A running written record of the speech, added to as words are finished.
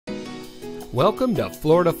Welcome to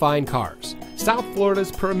Florida Fine Cars, South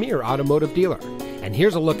Florida's premier automotive dealer. And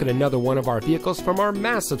here's a look at another one of our vehicles from our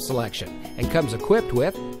massive selection, and comes equipped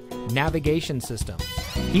with navigation system,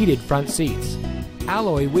 heated front seats,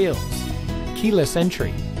 alloy wheels, keyless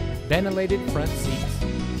entry, ventilated front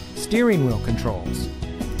seats, steering wheel controls,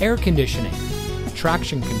 air conditioning,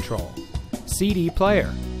 traction control, CD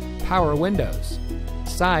player, power windows,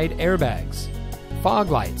 side airbags, fog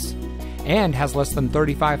lights, and has less than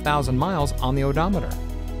 35,000 miles on the odometer.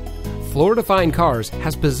 Florida Fine Cars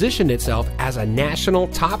has positioned itself as a national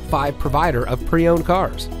top 5 provider of pre-owned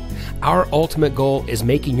cars. Our ultimate goal is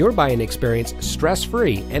making your buying experience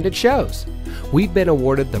stress-free, and it shows. We've been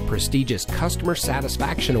awarded the prestigious Customer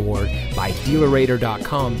Satisfaction Award by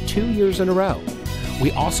DealerRater.com 2 years in a row.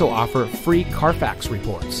 We also offer free Carfax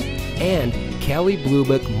reports and Kelley Blue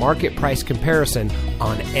Book market price comparison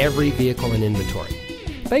on every vehicle in inventory.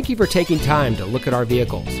 Thank you for taking time to look at our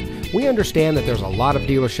vehicles. We understand that there's a lot of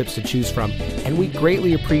dealerships to choose from, and we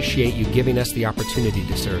greatly appreciate you giving us the opportunity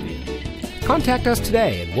to serve you. Contact us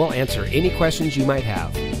today and we'll answer any questions you might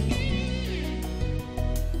have.